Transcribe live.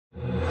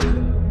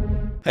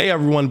Hey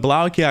everyone,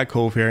 Blaucat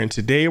Cove here, and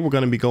today we're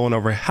going to be going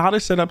over how to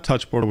set up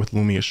Touch Portal with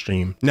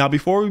Lumiastream. Now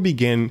before we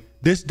begin,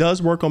 this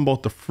does work on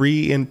both the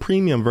free and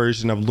premium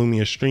version of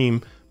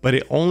Lumiastream, but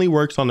it only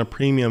works on the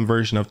premium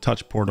version of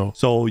Touch Portal.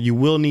 So you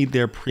will need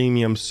their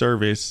premium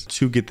service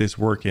to get this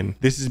working.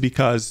 This is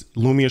because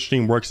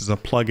Lumiastream works as a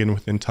plugin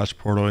within Touch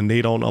Portal and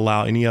they don't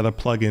allow any other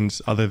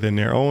plugins other than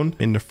their own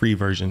in the free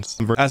versions.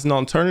 As an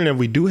alternative,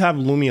 we do have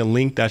Lumia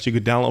Link that you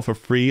could download for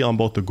free on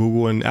both the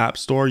Google and App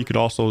Store. You could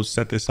also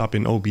set this up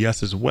in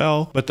OBS as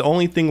well. But the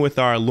only thing with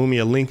our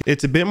Lumia Link,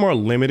 it's a bit more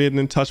limited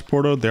than Touch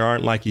Portal. There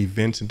aren't like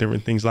events and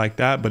different things like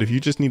that. But if you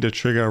just need to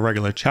trigger a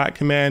regular chat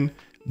command,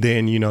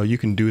 then you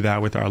can do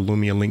that with our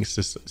Lumia Link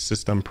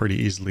system pretty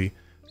easily.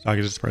 So I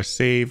can just press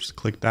save,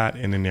 click that,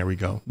 and then there we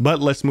go. But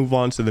let's move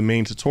on to the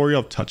main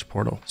tutorial of Touch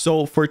Portal.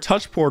 So for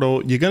Touch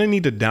Portal, you're going to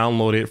need to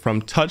download it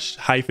from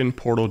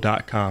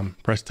touch-portal.com.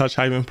 Press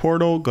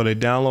touch-portal, go to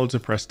downloads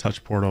and press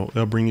Touch Portal.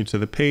 It'll bring you to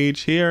the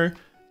page here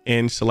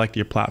and select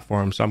your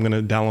platform. So I'm going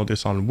to download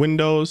this on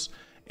Windows.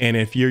 And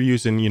if you're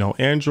using,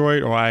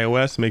 Android or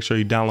iOS, make sure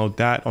you download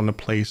that on the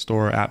Play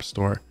Store or App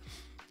Store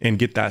and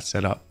get that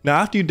set up. Now,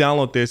 after you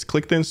download this,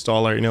 click the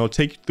installer and it'll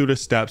take you through the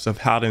steps of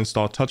how to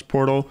install Touch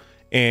Portal,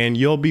 and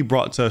you'll be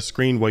brought to a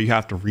screen where you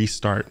have to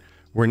restart.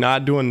 We're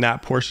not doing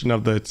that portion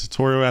of the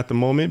tutorial at the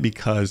moment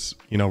because,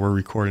 we're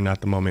recording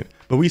at the moment,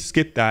 but we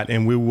skip that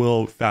and we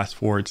will fast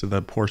forward to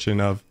the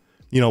portion of,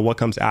 what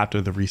comes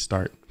after the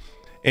restart.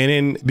 And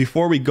then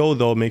before we go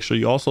though, make sure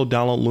you also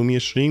download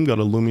Lumiastream. Go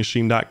to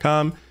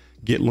lumiastream.com,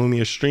 get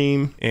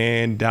Lumiastream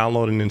and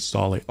download and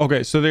install it.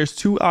 Okay, so there's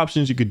two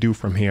options you could do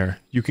from here.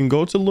 You can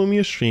go to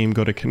Lumiastream,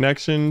 go to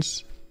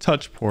connections,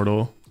 Touch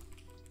Portal,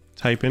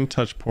 type in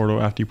Touch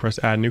Portal after you press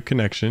add new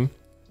connection,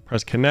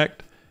 press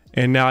connect,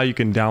 and now you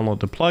can download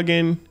the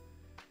plugin,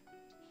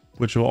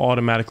 which will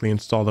automatically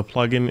install the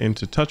plugin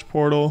into Touch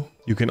Portal.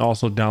 You can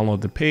also download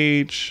the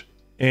page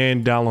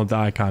and download the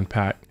icon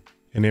pack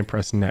and then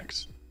press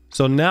next.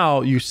 So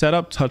now you set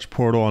up Touch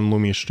Portal on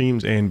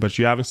Lumiastream's end, but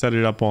you haven't set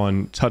it up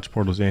on Touch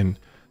Portal's end.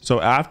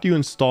 So after you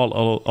install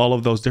all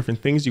of those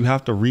different things, you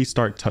have to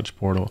restart Touch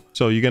Portal.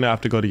 So you're going to have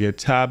to go to your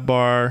tab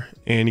bar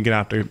and you're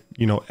going to have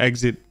to,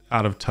 exit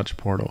out of Touch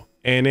Portal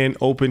and then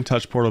open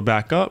Touch Portal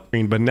back up.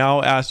 But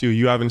now asks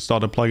you have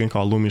installed a plugin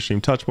called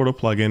Lumiastream Touch Portal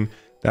plugin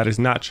that is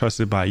not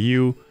trusted by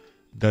you.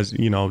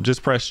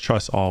 Just press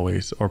trust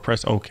always or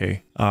press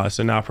OK.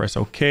 So now press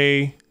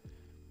OK.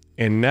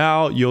 And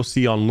now you'll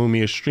see on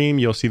Lumiastream,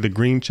 you'll see the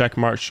green check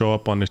mark show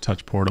up on the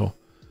Touch Portal.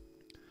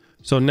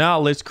 So now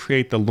let's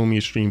create the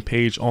Lumiastream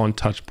page on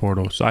Touch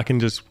Portal. So I can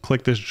just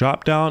click this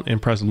drop down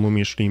and press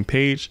Lumiastream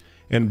page,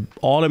 and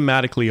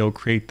automatically it'll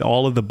create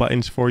all of the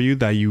buttons for you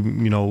that you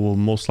will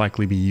most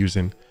likely be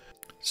using.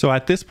 So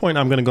at this point,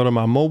 I'm going to go to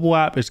my mobile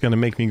app. It's going to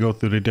make me go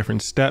through the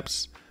different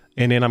steps.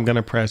 And then I'm going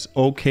to press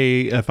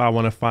OK if I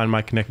want to find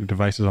my connected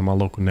devices on my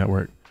local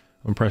network.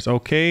 I'm gonna press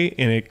OK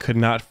and it could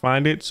not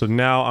find it. So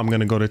now I'm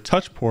going to go to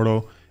Touch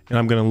Portal and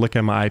I'm going to look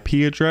at my IP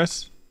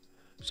address.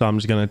 So I'm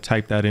just going to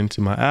type that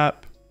into my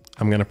app.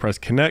 I'm going to press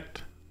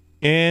connect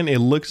and it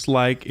looks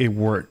like it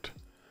worked.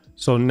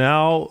 So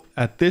now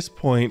at this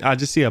point, I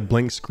just see a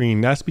blank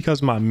screen. That's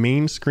because my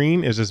main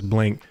screen is just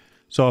blank.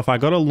 So if I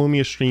go to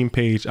Lumiastream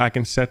page, I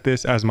can set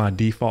this as my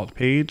default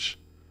page.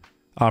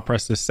 I'll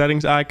press the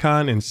settings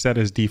icon and set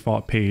as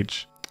default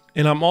page.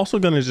 And I'm also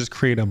going to just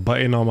create a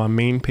button on my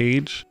main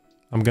page.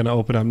 I'm going to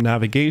open up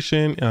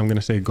navigation and I'm going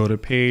to say go to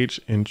page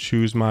and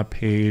choose my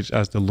page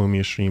as the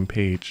Lumiastream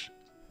page.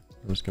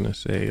 I'm just going to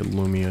say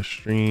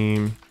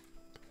Lumiastream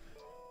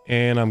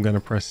and I'm going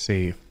to press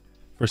save.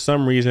 For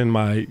some reason,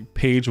 my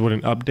page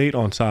wouldn't update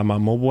on side my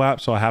mobile app,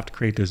 so I have to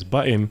create this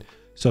button.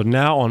 So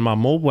now on my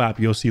mobile app,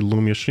 you'll see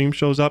Lumiastream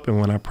shows up, and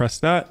when I press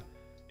that,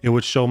 it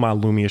would show my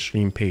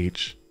Lumiastream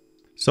page.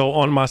 So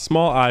on my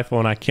small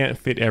iPhone, I can't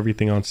fit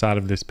everything on side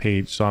of this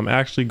page. So I'm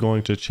actually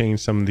going to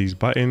change some of these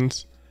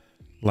buttons.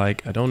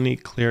 Like I don't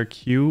need clear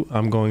queue.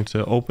 I'm going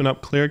to open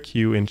up clear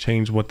queue and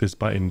change what this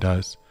button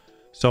does.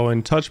 So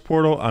in Touch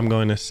Portal, I'm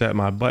going to set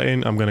my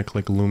button. I'm going to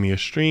click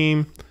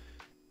Lumiastream.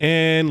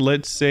 And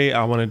let's say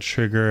I want to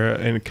trigger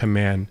a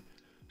command.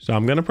 So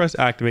I'm going to press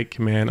activate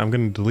command. I'm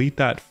going to delete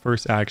that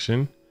first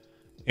action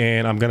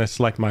and I'm going to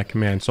select my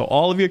command. So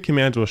all of your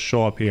commands will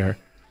show up here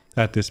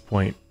at this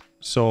point.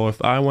 So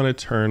if I want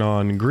to turn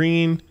on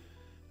green,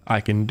 I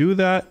can do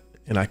that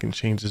and I can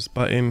change this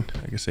button.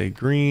 I can say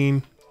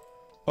green.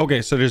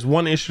 Okay, so there's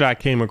one issue that I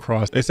came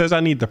across. It says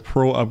I need the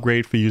Pro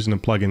upgrade for using the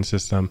plugin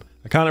system.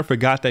 I kind of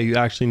forgot that you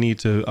actually need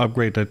to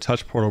upgrade to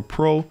Touch Portal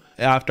Pro.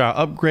 After I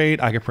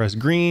upgrade, I can press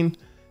green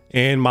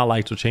and my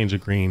lights will change to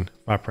green.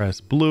 If I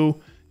press blue,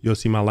 you'll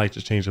see my lights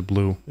will change to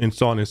blue, and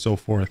so on and so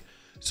forth.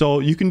 So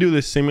you can do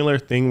this similar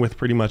thing with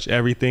pretty much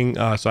everything.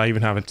 So I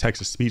even have a text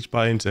to speech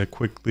button to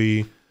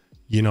quickly,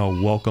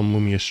 welcome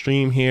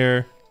Lumiastream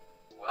here.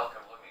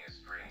 Welcome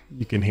Lumiastream.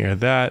 You can hear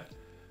that.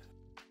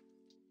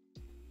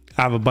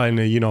 I have a button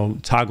to,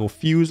 toggle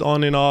fuse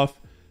on and off,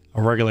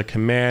 a regular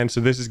command. So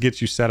this gets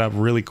you set up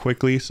really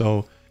quickly.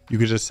 So you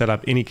could just set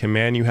up any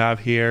command you have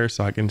here.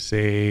 So I can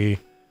say,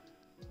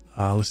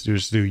 let's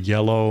just do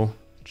yellow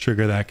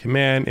trigger that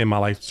command and my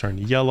lights turn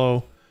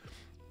yellow.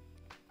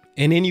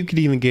 And then you could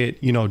even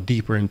get, you know,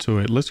 deeper into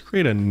it. Let's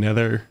create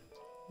another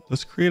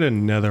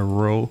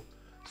row.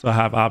 So I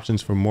have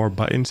options for more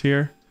buttons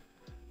here.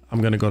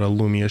 I'm going to go to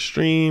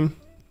Lumiastream,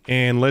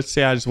 and let's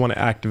say I just want to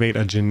activate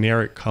a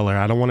generic color.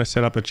 I don't want to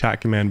set up a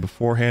chat command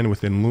beforehand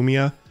within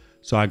Lumia.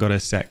 So I go to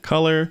set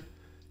color,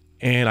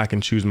 and I can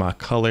choose my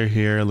color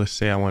here. Let's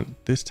say I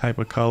want this type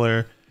of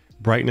color,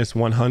 brightness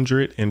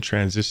 100 and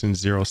transition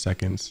 0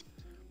 seconds.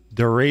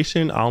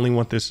 Duration, I only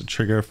want this to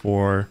trigger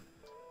for,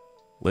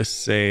 let's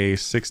say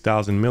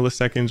 6,000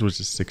 milliseconds, which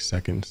is 6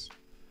 seconds.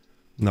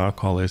 Now I'll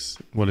call this,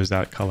 what is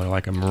that color?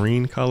 Like a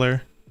marine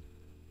color.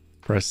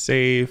 Press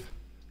save.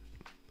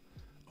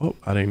 Oh,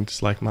 I didn't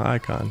select my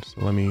icon.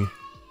 So let me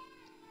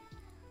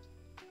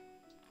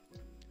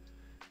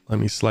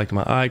select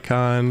my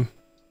icon.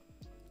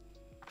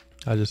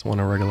 I just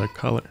want a regular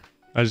color.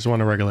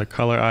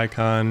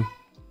 Icon.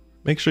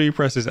 Make sure you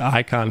press this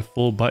icon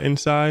full button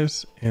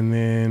size. And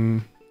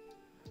then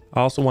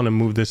I also want to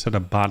move this to the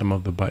bottom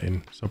of the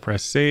button. So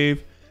press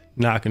save.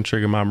 Now I can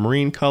trigger my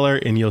marine color,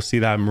 and you'll see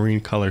that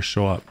marine color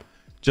show up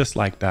just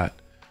like that.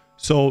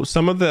 So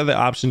some of the other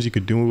options you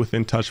could do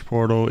within Touch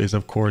Portal is,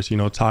 of course, you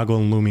know,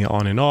 toggling Lumia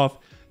on and off,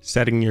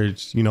 setting your,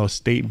 you know,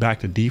 state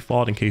back to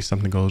default in case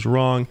something goes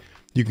wrong.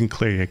 You can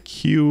clear your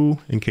queue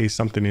in case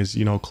something is,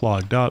 you know,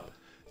 clogged up.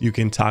 You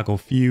can toggle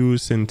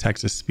fuse, send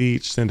text to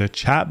speech, send a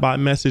chatbot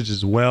message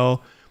as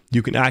well.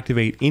 You can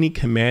activate any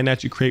command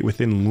that you create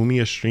within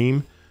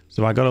Lumiastream.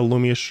 So if I go to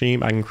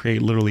Lumiastream, I can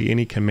create literally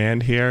any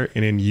command here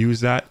and then use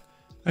that.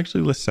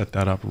 Actually, let's set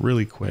that up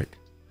really quick.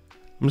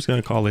 I'm just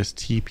going to call this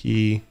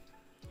TP.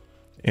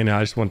 And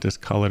I just want this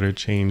color to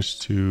change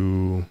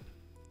to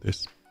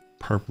this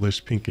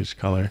purplish pinkish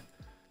color.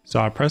 So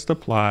I pressed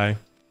apply.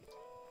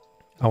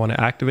 I want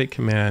to activate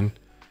command.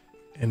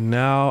 And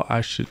now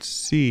I should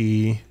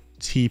see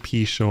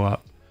TP show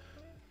up.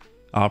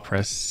 I'll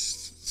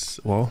press,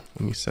 well,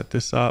 let me set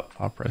this up.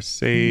 I'll press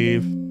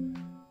save.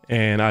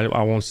 And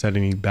I won't set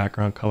any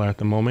background color at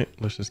the moment.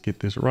 Let's just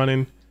get this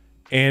running.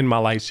 And my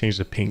lights change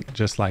to pink,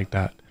 just like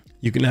that.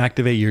 You can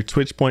activate your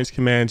Twitch points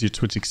commands, your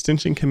Twitch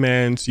extension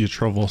commands, your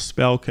Trovo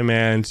spell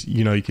commands.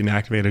 You know, you can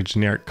activate a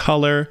generic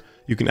color.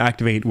 You can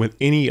activate with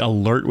any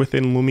alert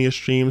within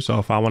Lumiastream. So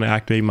if I want to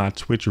activate my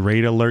Twitch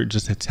raid alert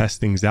just to test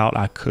things out,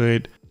 I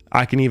could.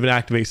 I can even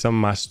activate some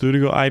of my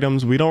studio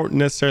items. We don't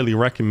necessarily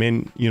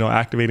recommend, you know,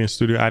 activating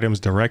studio items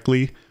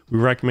directly. We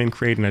recommend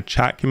creating a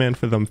chat command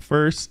for them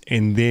first,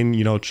 and then,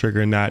 you know,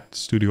 triggering that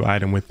studio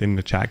item within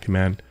the chat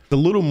command. A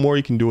little more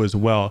you can do as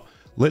well.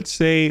 Let's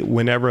say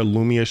whenever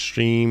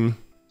Lumiastream,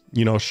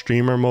 you know,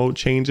 streamer mode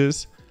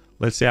changes,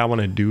 let's say I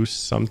want to do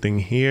something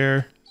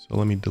here. So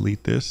let me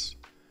delete this,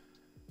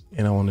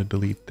 and I want to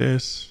delete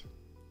this.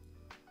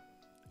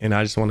 And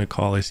I just want to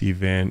call this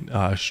event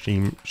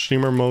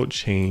streamer mode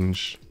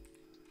change.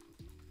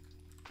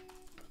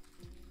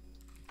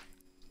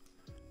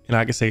 And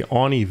I can say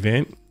on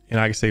event,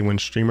 and I can say when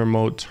streamer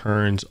mode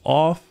turns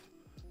off.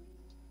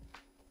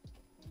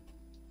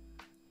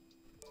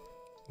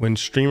 When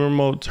streamer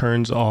mode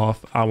turns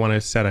off, I want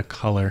to set a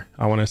color.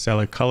 I want to set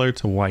a color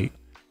to white.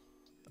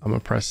 I'm gonna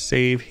press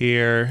save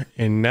here.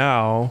 And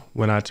now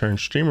when I turn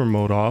streamer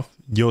mode off,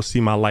 you'll see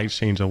my light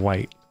change to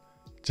white,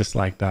 just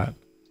like that.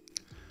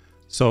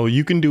 So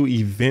you can do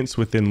events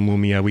within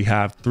Lumia. We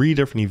have 3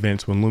 different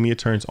events: when Lumia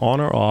turns on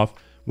or off,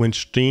 when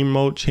stream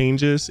mode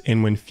changes,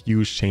 and when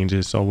fuse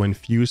changes. So when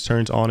fuse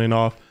turns on and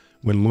off,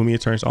 when Lumia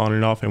turns on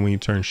and off, and when you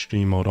turn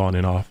stream mode on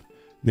and off.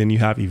 Then you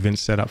have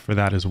events set up for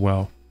that as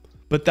well.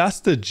 But that's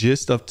the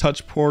gist of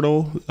Touch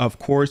Portal. Of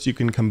course, you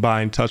can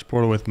combine Touch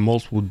Portal with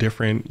multiple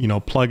different, you know,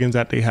 plugins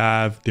that they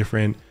have,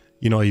 different,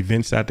 you know,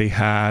 events that they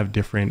have,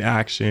 different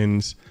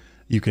actions.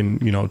 You can,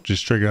 you know,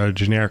 just trigger a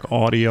generic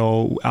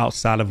audio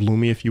outside of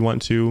Lumia if you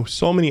want to.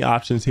 So many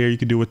options here you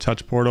can do with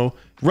Touch Portal.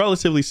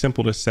 Relatively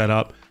simple to set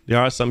up. There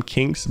are some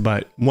kinks,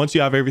 but once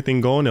you have everything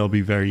going, it'll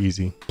be very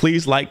easy.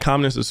 Please like,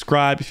 comment, and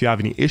subscribe. If you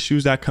have any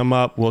issues that come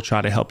up, we'll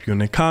try to help you in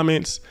the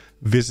comments.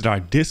 Visit our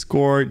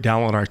Discord,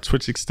 download our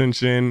Twitch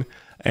extension,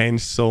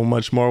 and so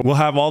much more. We'll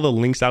have all the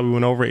links that we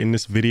went over in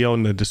this video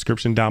in the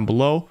description down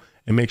below.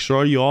 And make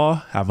sure you all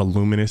have a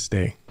luminous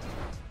day.